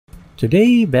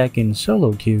Today, back in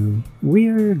solo queue,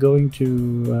 we're going to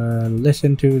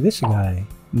listen to this guy,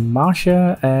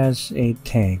 Masha as a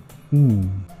tank.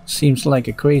 Seems like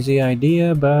a crazy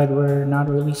idea, but we're not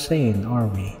really sane, are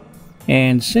we?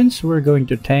 And since we're going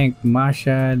to tank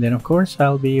Masha, then of course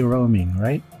I'll be roaming,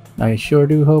 right? I sure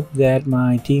do hope that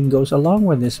my team goes along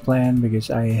with this plan because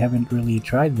I haven't really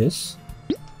tried this.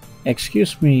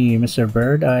 Excuse me, Mr.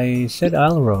 Bird, I said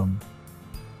I'll roam.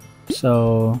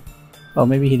 So... oh,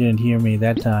 maybe he didn't hear me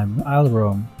that time. I'll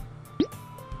roam.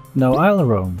 No, I'll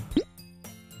roam.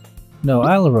 No,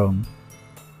 I'll roam.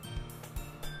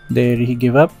 Did he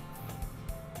give up?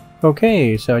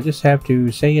 Okay, so I just have to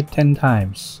say it 10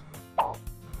 times.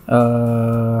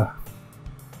 No,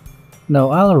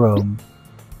 I'll roam.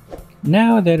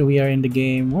 Now that we are in the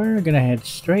game, we're gonna head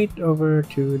straight over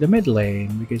to the mid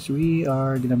lane because we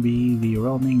are gonna be the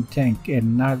roaming tank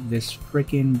and not this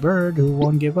freaking bird who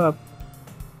won't give up.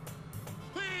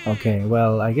 Okay,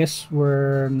 well, I guess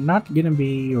we're not gonna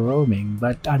be roaming,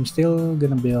 but I'm still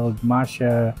gonna build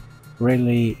Masha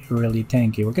really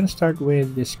tanky. We're gonna start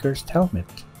with this cursed helmet.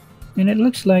 And it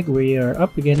looks like we are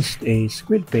up against a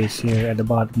squid face here at the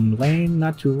bottom lane.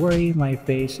 Not to worry, my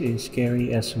face is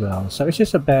scary as well. So it's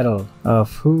just a battle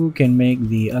of who can make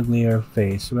the uglier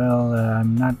face. Well,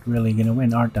 I'm not really gonna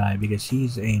win, aren't I? Because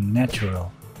he's a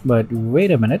natural. But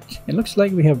wait a minute, it looks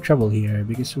like we have trouble here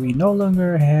because we no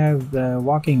longer have the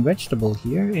walking vegetable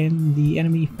here and the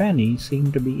enemy Fanny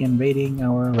seem to be invading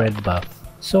our red buff.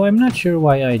 So I'm not sure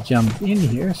why I jumped in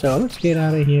here, so let's get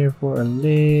out of here for a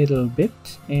little bit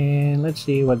and let's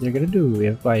see what they're gonna do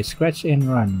if I scratch and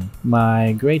run.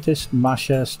 My greatest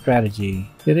Masha strategy.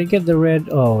 Did I get the red?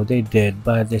 Oh, they did,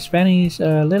 but this Fanny's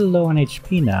a little low on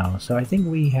HP now, so I think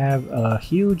we have a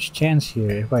huge chance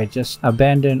here if I just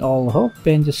abandon all hope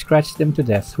and just scratch them to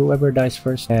death. Whoever dies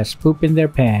first has poop in their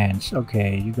pants.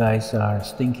 Okay, you guys are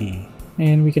stinky.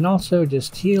 And we can also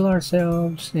just heal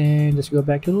ourselves and just go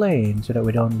back to lane so that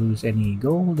we don't lose any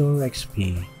gold or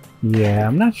XP. Yeah,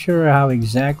 I'm not sure how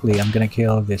exactly I'm gonna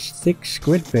kill this thick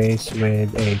squid face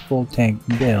with a full tank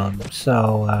build.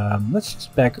 So let's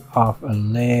just back off a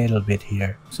little bit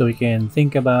here so we can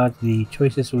think about the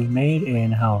choices we made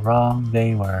and how wrong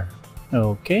they were.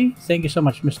 Okay, thank you so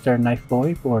much Mr. Knife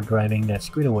Boy for driving that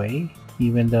squid away.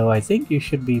 Even though I think you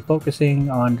should be focusing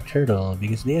on the turtle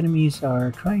because the enemies are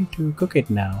trying to cook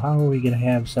it now. How are we gonna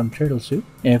have some turtle soup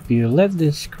if you let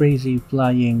this crazy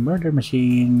flying murder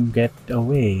machine get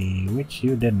away, which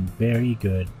you didn't? Very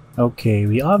good. Okay,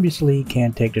 we obviously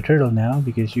can't take the turtle now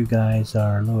because you guys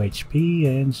are low HP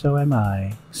and so am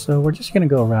I. So we're just gonna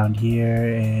go around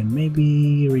here and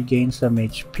maybe regain some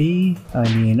HP. I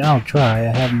mean, I'll try.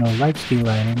 I have no lifesteal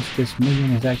items. This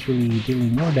minion is actually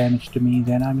dealing more damage to me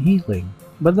than I'm healing.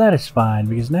 But that is fine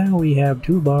because now we have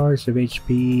 2 bars of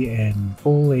HP and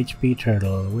full HP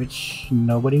turtle, which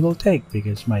nobody will take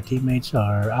because my teammates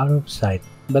are out of sight.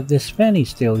 But this Fanny's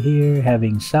still here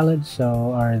having salad,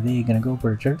 so are they gonna go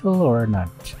for a turtle or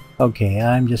not? Okay,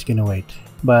 I'm just gonna wait.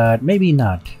 But maybe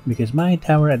not, because my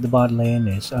tower at the bot lane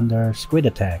is under squid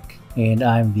attack. And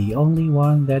I'm the only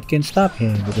one that can stop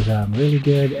him because I'm really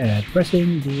good at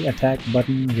pressing the attack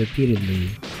button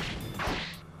repeatedly.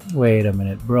 Wait a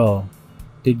minute, bro.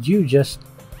 Did you just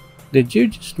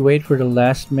wait for the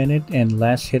last minute and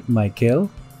last hit my kill?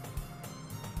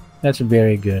 That's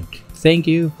very good. Thank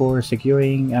you for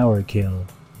securing our kill.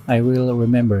 I will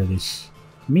remember this.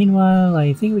 Meanwhile,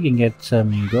 I think we can get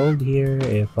some gold here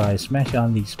if I smash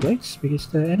on these plates because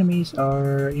the enemies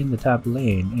are in the top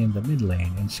lane, in the mid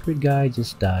lane, and Squid Guy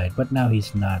just died, but now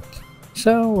he's not.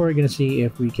 So we're gonna see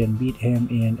if we can beat him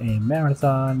in a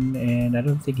marathon, and I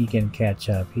don't think he can catch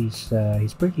up. He's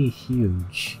pretty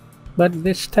huge. But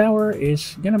this tower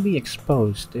is gonna be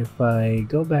exposed if I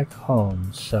go back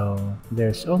home, so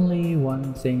there's only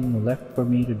one thing left for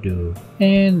me to do.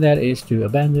 And that is to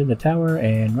abandon the tower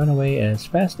and run away as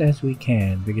fast as we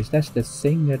can, because that's the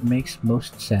thing that makes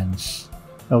most sense.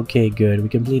 Okay, good. We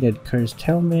completed Cursed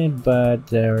Helmet,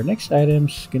 but our next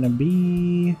item's gonna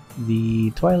be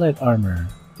the Twilight Armor.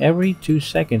 Every 2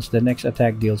 seconds, the next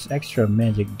attack deals extra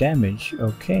magic damage.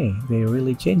 Okay, they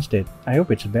really changed it. I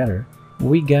hope it's better.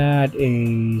 We got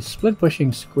a split pushing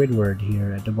Squidward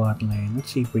here at the bot lane. Let's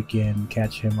see if we can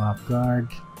catch him off guard.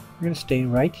 We're gonna stay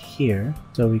right here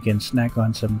so we can snack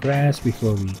on some grass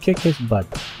before we kick his butt.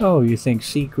 Oh, you think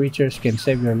sea creatures can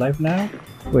save your life now?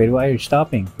 Wait, why are you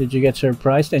stopping? Did you get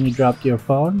surprised and you dropped your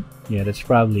phone? Yeah, that's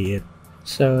probably it.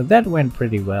 So that went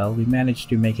pretty well. We managed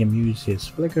to make him use his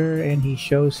flicker and he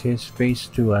shows his face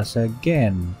to us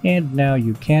again. And now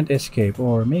you can't escape,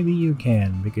 or maybe you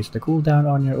can because the cooldown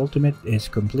on your ultimate is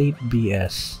complete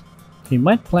BS. He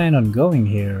might plan on going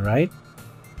here, right?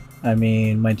 I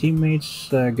mean, my teammates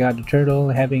got the turtle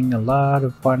having a lot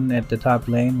of fun at the top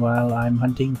lane while I'm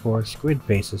hunting for squid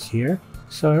faces here.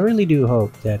 So I really do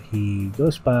hope that he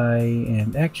goes by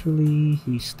and actually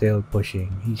he's still pushing.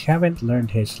 He haven't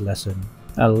learned his lesson.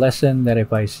 A lesson that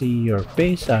if I see your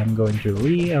face, I'm going to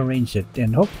rearrange it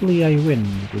and hopefully I win,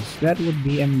 because that would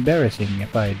be embarrassing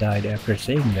if I died after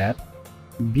saying that.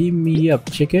 Beam me up,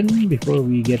 chicken, before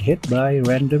we get hit by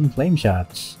random flame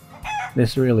shots.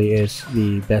 This really is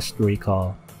the best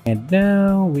recall. And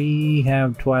now we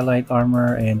have Twilight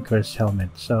armor and cursed helmet.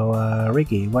 So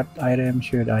Ricky, what item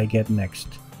should I get next?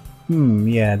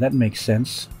 Yeah, that makes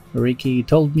sense. Ricky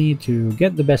told me to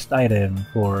get the best item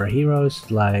for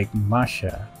heroes like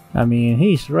Masha. I mean,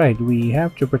 he's right, we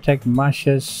have to protect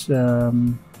Masha's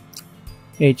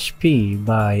HP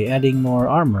by adding more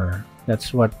armor.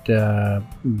 That's what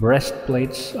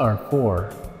breastplates are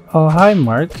for. Oh, hi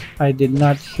Mark. I did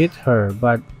not hit her,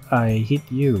 but I hit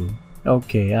you.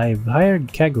 Okay, I've hired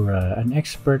Kagura, an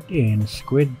expert in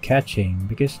squid catching,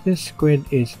 because this squid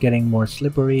is getting more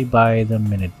slippery by the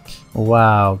minute.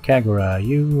 Wow, Kagura,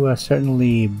 you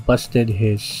certainly busted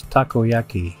his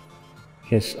takoyaki,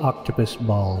 his octopus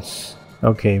balls.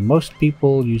 Okay, most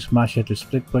people use Masha to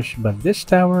split push, but this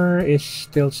tower is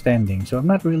still standing, so I'm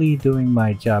not really doing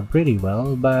my job pretty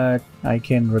well, but I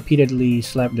can repeatedly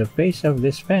slap the face of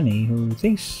this Fanny who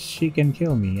thinks she can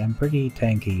kill me. I'm pretty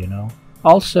tanky, you know.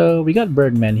 Also, we got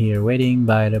Birdman here waiting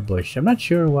by the bush. I'm not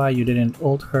sure why you didn't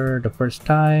ult her the first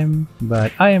time,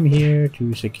 but I am here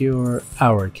to secure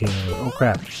our kill. Oh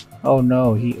crap. Oh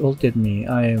no, he ulted me.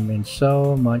 I am in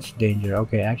so much danger.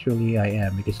 Okay, actually I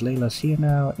am, because Layla's here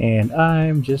now and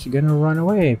I'm just gonna run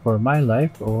away for my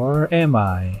life, or am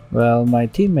I? Well, my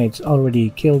teammates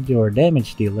already killed your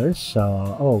damage dealers, so...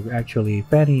 Oh, actually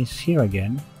Fanny's here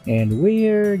again and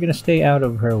we're gonna stay out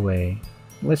of her way.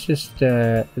 Let's just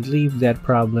leave that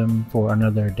problem for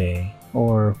another day,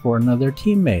 or for another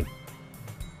teammate.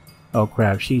 Oh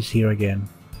crap, she's here again.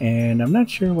 And I'm not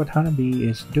sure what Hanabi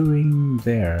is doing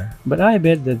there. But I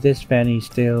bet that this Fanny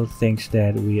still thinks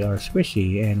that we are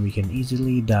squishy and we can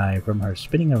easily die from her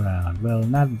spinning around. Well,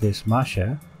 not this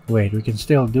Masha. Wait, we can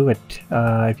still do it.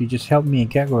 If you just help me,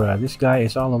 Kagura. This guy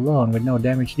is all alone with no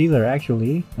damage dealer,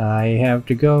 actually. I have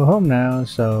to go home now,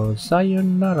 so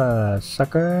sayonara,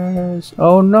 suckers.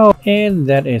 Oh no! And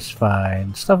that is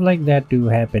fine. Stuff like that do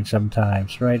happen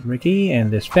sometimes, right, Ricky?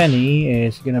 And this Fanny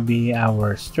is gonna be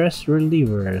our stress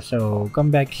reliever, so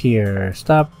come back here.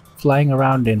 Stop flying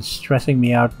around and stressing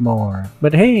me out more.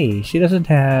 But hey, she doesn't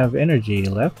have energy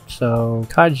left, so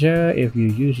Kaja, if you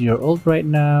use your ult right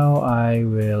now, I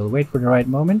will wait for the right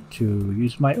moment to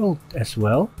use my ult as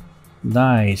well.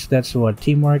 Nice, that's what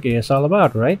teamwork is all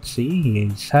about, right? See,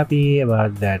 he's happy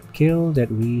about that kill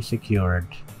that we secured.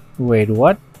 Wait,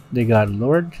 what? They got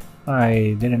lured?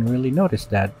 I didn't really notice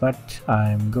that, but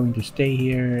I'm going to stay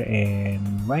here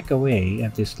and whack away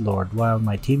at this lord while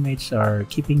my teammates are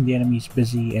keeping the enemies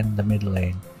busy in the mid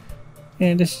lane.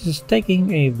 And this is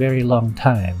taking a very long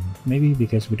time, maybe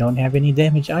because we don't have any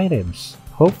damage items.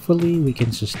 Hopefully we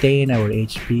can sustain our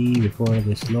HP before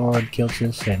this lord kills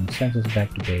us and sends us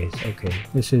back to base. Okay,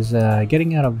 this is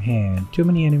getting out of hand. Too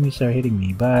many enemies are hitting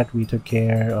me, but we took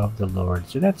care of the lord.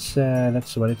 So that's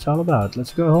what it's all about.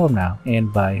 Let's go home now.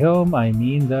 And by home, I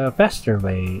mean the faster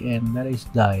way, and that is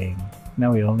dying.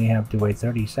 Now we only have to wait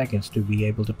 30 seconds to be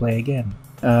able to play again.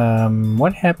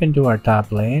 What happened to our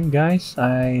top lane, guys?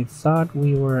 I thought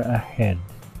we were ahead.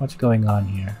 What's going on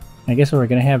here? I guess we're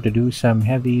gonna have to do some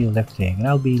heavy lifting, and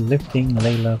I'll be lifting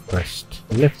Layla first.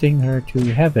 Lifting her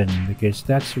to heaven, because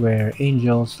that's where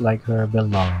angels like her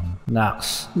belong.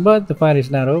 Nox. But the fight is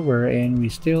not over, and we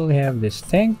still have this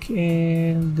tank,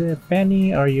 and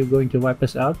Fanny, are you going to wipe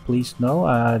us out? Please no,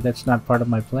 that's not part of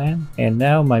my plan. And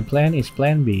now my plan is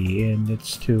plan B, and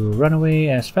it's to run away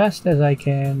as fast as I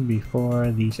can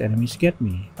before these enemies get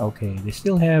me. Okay, they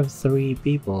still have 3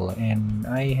 people, and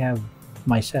I have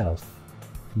myself.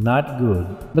 Not good,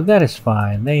 but that is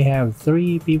fine. They have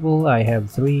 3 people, I have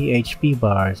 3 HP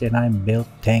bars, and I'm built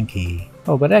tanky.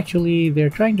 Oh, but actually, they're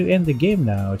trying to end the game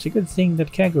now. It's a good thing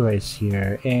that Kagura is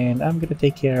here, and I'm gonna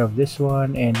take care of this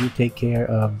one, and you take care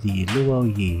of the Luo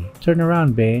Yi. Turn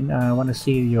around, Bane. I want to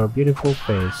see your beautiful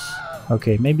face.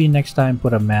 Okay, maybe next time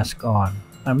put a mask on.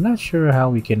 I'm not sure how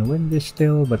we can win this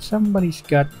still, but somebody's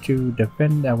got to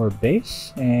defend our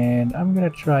base, and I'm gonna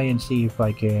try and see if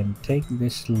I can take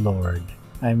this lord.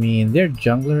 I mean, their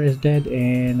jungler is dead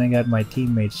and I got my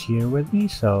teammates here with me,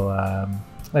 so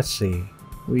let's see.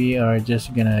 We are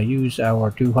just gonna use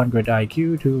our 200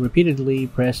 IQ to repeatedly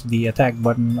press the attack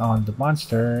button on the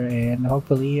monster, and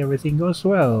hopefully everything goes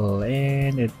well,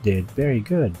 and it did very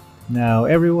good. Now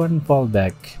everyone fall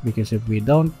back, because if we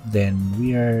don't, then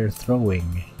we are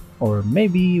throwing. Or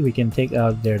maybe we can take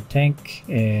out their tank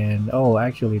and... oh,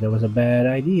 actually that was a bad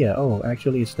idea. Oh,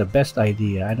 actually it's the best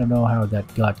idea. I don't know how that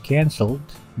got cancelled,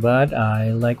 but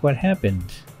I like what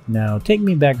happened. Now take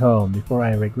me back home before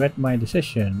I regret my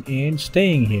decision in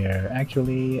staying here.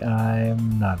 Actually,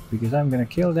 I'm not, because I'm gonna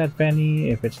kill that Fanny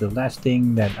if it's the last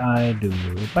thing that I do.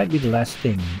 It might be the last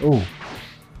thing. Oh,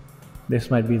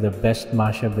 this might be the best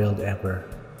Masha build ever.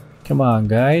 Come on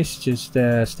guys, just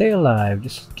stay alive.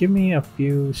 Just give me a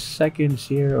few seconds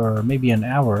here, or maybe an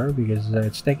hour, because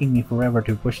it's taking me forever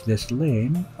to push this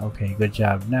lane. Okay, good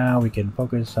job. Now we can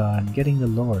focus on getting the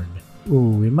Lord.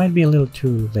 Ooh, we might be a little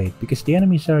too late, because the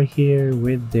enemies are here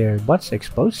with their butts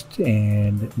exposed,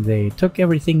 and they took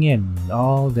everything in.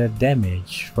 All the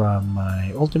damage from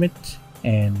my ultimate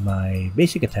and my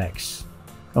basic attacks.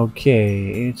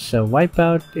 Okay, it's a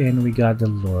wipeout and we got the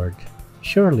Lord.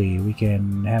 Surely we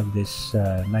can have this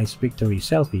nice victory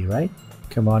selfie, right?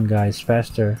 Come on guys,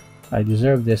 faster. I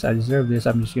deserve this, I deserve this.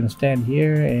 I'm just gonna stand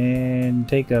here and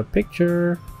take a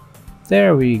picture.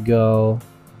 There we go.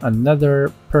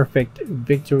 Another perfect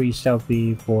victory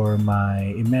selfie for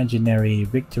my imaginary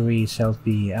victory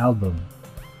selfie album.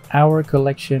 Our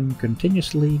collection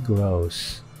continuously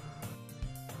grows.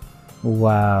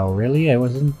 Wow, really? I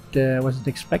wasn't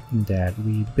expecting that.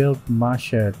 We built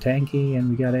Masha tanky and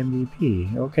we got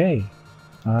MVP. Okay,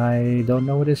 I don't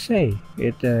know what to say.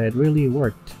 It really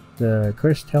worked. The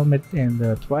cursed helmet and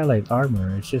the Twilight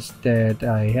armor. It's just that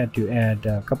I had to add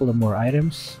a couple of more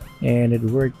items, and it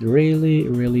worked really,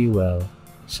 really well.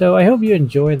 So I hope you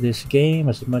enjoyed this game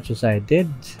as much as I did.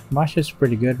 Masha's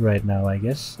pretty good right now, I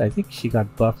guess. I think she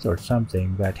got buffed or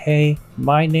something. But hey,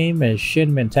 my name is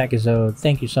ShinmenTakezo.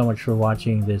 Thank you so much for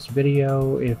watching this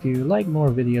video. If you like more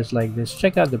videos like this,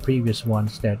 check out the previous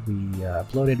ones that we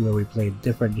uploaded where we played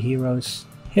different heroes.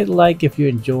 Hit like if you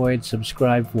enjoyed,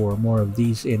 subscribe for more of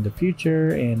these in the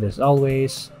future, and as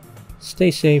always,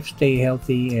 stay safe, stay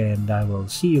healthy, and I will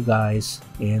see you guys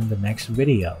in the next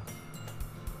video.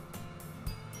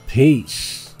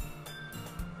 Peace.